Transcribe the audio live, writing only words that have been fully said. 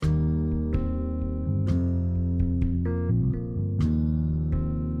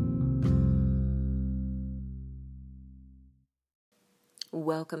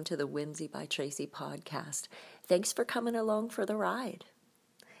Welcome to the Whimsy by Tracy podcast. Thanks for coming along for the ride.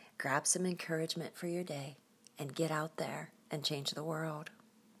 Grab some encouragement for your day and get out there and change the world.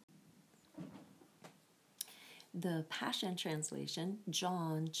 The Passion Translation,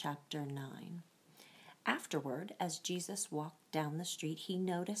 John chapter 9. Afterward, as Jesus walked down the street, he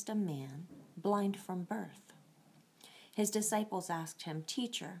noticed a man blind from birth. His disciples asked him,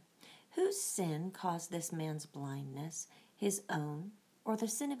 "Teacher, whose sin caused this man's blindness, his own or the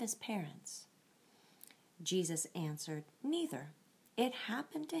sin of his parents?" Jesus answered, "Neither. It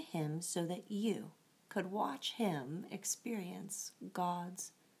happened to him so that you could watch him experience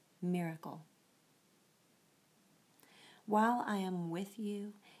God's miracle. While I am with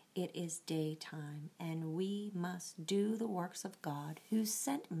you, it is daytime, and we must do the works of God who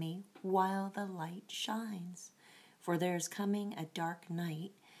sent me while the light shines. For there is coming a dark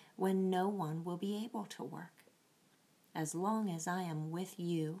night when no one will be able to work. As long as I am with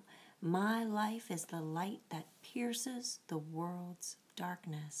you, my life is the light that pierces the world's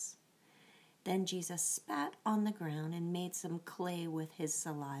darkness." Then Jesus spat on the ground and made some clay with his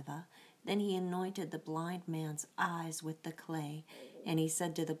saliva. Then he anointed the blind man's eyes with the clay, and he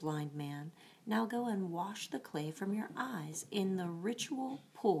said to the blind man, "Now go and wash the clay from your eyes in the ritual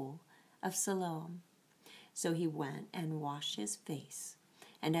pool of Siloam." So he went and washed his face,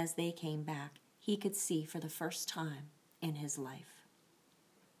 and as they came back, he could see for the first time in his life.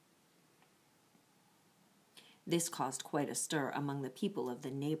 This caused quite a stir among the people of the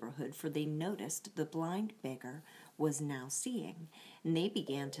neighborhood, for they noticed the blind beggar was now seeing, and they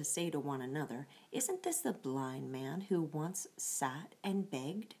began to say to one another, "Isn't this the blind man who once sat and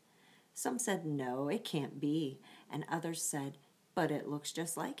begged?" Some said, "No, it can't be," and others said, "But it looks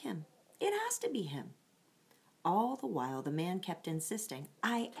just like him. It has to be him." All the while the man kept insisting,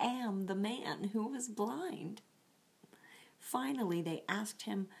 "I am the man who was blind." Finally they asked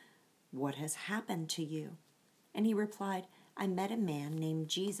him, "What has happened to you?" And he replied, "I met a man named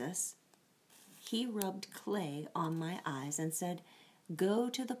Jesus. He rubbed clay on my eyes and said, 'Go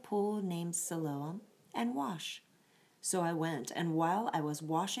to the pool named Siloam and wash.' So I went, and while I was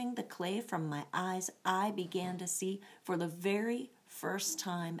washing the clay from my eyes, I began to see for the very first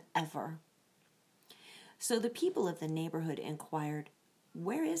time ever." So the people of the neighborhood inquired,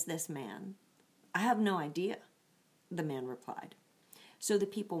 "Where is this man?" "I have no idea," the man replied. So the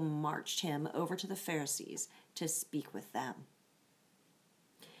people marched him over to the Pharisees to speak with them.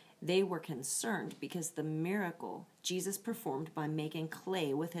 They were concerned because the miracle Jesus performed by making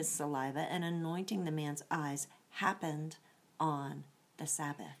clay with his saliva and anointing the man's eyes happened on the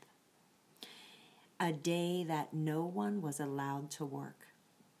Sabbath, a day that no one was allowed to work.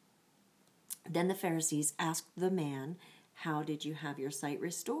 Then the Pharisees asked the man, "How did you have your sight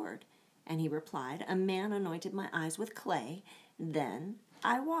restored?" And he replied, "A man anointed my eyes with clay. Then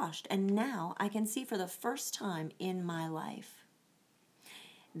I washed, and now I can see for the first time in my life."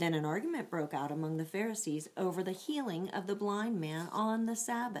 Then an argument broke out among the Pharisees over the healing of the blind man on the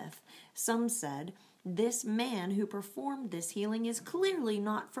Sabbath. Some said, "This man who performed this healing is clearly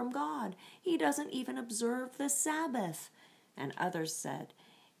not from God. He doesn't even observe the Sabbath." And others said,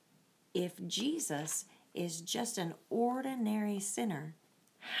 "If Jesus is just an ordinary sinner,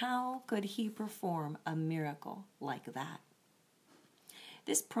 how could he perform a miracle like that?"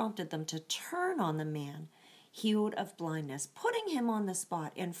 This prompted them to turn on the man healed of blindness, putting him on the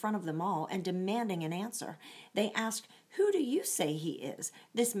spot in front of them all and demanding an answer. They asked, "Who do you say he is,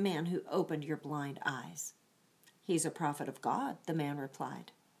 this man who opened your blind eyes?" "He's a prophet of God," the man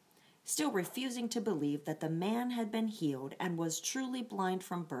replied. Still refusing to believe that the man had been healed and was truly blind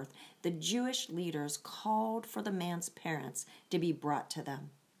from birth, the Jewish leaders called for the man's parents to be brought to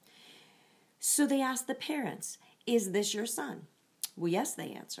them. So they asked the parents, "Is this your son?" "Well, yes,"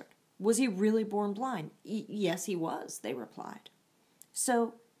 they answered. "Was he really born blind?" "Yes, he was," they replied.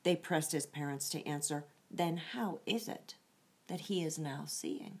 So they pressed his parents to answer, "Then how is it that he is now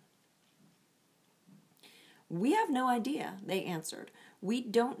seeing?" "We have no idea," they answered. "We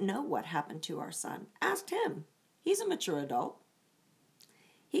don't know what happened to our son. Ask him. He's a mature adult.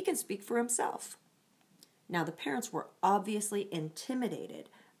 He can speak for himself." Now the parents were obviously intimidated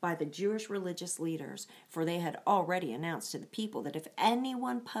by the Jewish religious leaders, for they had already announced to the people that if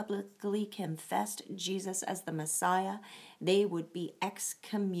anyone publicly confessed Jesus as the Messiah, they would be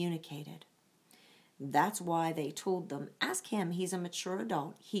excommunicated. That's why they told them, "Ask him. He's a mature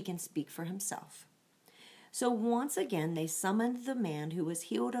adult. He can speak for himself." So once again they summoned the man who was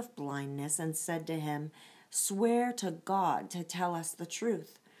healed of blindness and said to him, "Swear to God to tell us the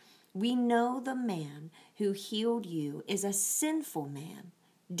truth. We know the man who healed you is a sinful man.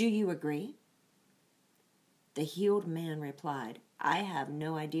 Do you agree?" The healed man replied, I have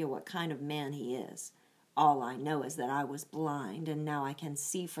no idea what kind of man he is. All I know is that I was blind, and now I can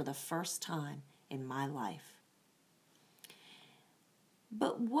see for the first time in my life.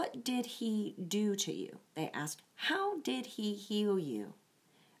 But what did he do to you? They asked. How did he heal you?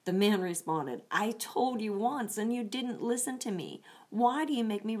 The man responded, I told you once and you didn't listen to me. Why do you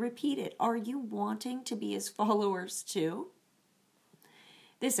make me repeat it? Are you wanting to be his followers too?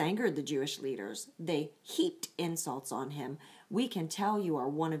 This angered the Jewish leaders. They heaped insults on him. We can tell you are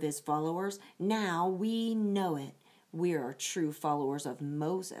one of his followers. Now we know it. We are true followers of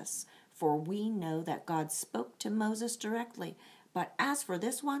Moses, for we know that God spoke to Moses directly. But as for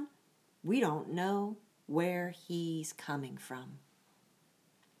this one, we don't know where he's coming from.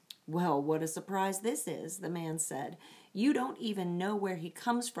 Well, what a surprise this is, the man said. You don't even know where he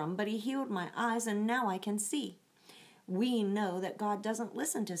comes from, but he healed my eyes, and now I can see. We know that God doesn't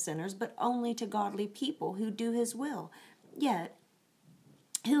listen to sinners, but only to godly people who do his will. Yet,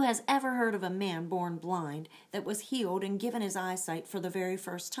 who has ever heard of a man born blind that was healed and given his eyesight for the very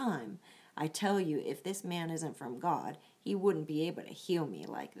first time? I tell you, if this man isn't from God, he wouldn't be able to heal me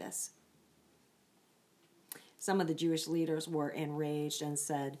like this. Some of the Jewish leaders were enraged and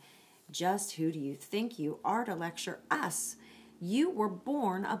said, Just who do you think you are to lecture us? You were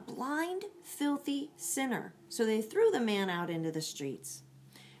born a blind, filthy sinner. So they threw the man out into the streets.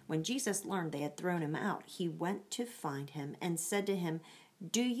 When Jesus learned they had thrown him out, he went to find him and said to him,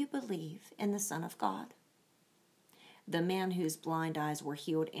 Do you believe in the Son of God? The man whose blind eyes were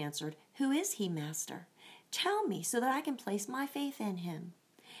healed answered, Who is he, Master? Tell me so that I can place my faith in him.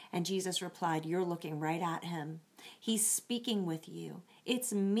 And Jesus replied, You're looking right at him. He's speaking with you.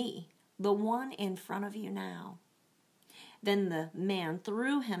 It's me, the one in front of you now. Then the man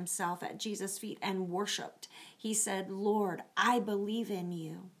threw himself at Jesus' feet and worshiped. He said, Lord, I believe in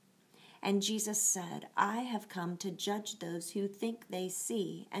you. And Jesus said, I have come to judge those who think they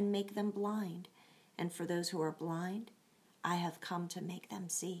see and make them blind. And for those who are blind, I have come to make them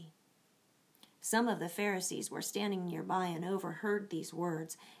see. Some of the Pharisees were standing nearby and overheard these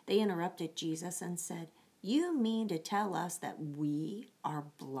words. They interrupted Jesus and said, You mean to tell us that we are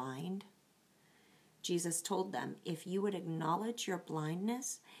blind? Jesus told them, If you would acknowledge your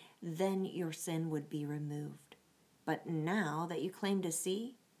blindness, then your sin would be removed. But now that you claim to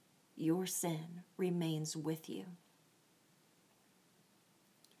see, your sin remains with you.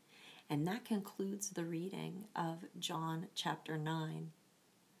 And that concludes the reading of John chapter 9.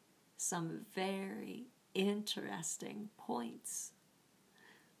 Some very interesting points.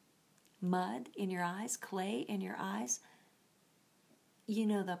 Mud in your eyes, clay in your eyes. You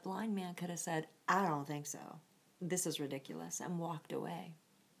know, the blind man could have said, I don't think so. This is ridiculous, and walked away.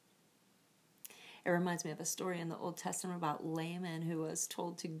 It reminds me of a story in the Old Testament about Laman, who was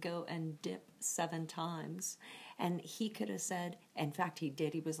told to go and dip 7 times. And he could have said, in fact, he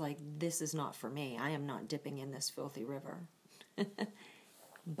did. He was like, This is not for me. I am not dipping in this filthy river.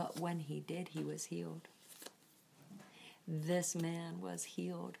 But when he did, he was healed. This man was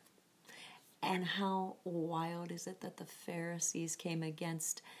healed. And how wild is it that the Pharisees came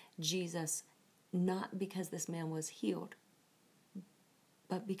against Jesus, not because this man was healed,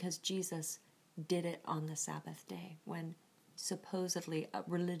 but because Jesus did it on the Sabbath day, when supposedly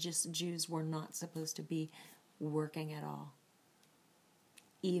religious Jews were not supposed to be working at all,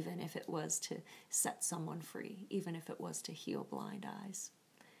 even if it was to set someone free, even if it was to heal blind eyes.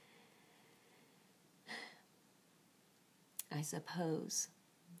 I suppose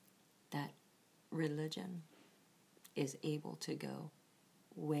that religion is able to go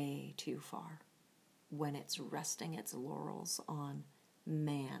way too far when it's resting its laurels on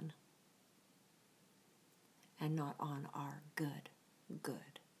man and not on our good God.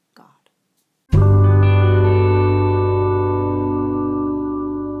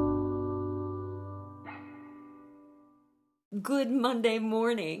 Good Monday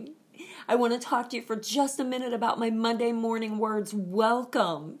morning. I want to talk to you for just a minute about my Monday morning words.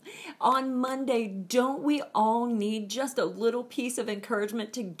 Welcome. On Monday, don't we all need just a little piece of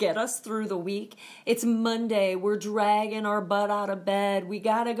encouragement to get us through the week? It's Monday. We're dragging our butt out of bed. We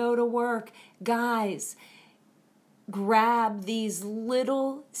got to go to work. Guys, grab these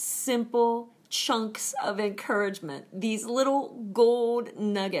little simple chunks of encouragement, these little gold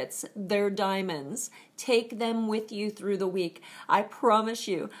nuggets. They're diamonds. Take them with you through the week. I promise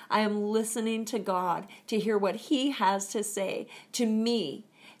you, I am listening to God to hear what He has to say to me,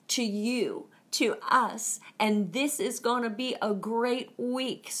 to you, to us. And this is going to be a great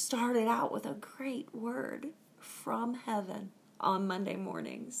week. Started out with a great word from heaven on Monday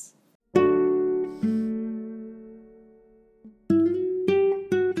mornings.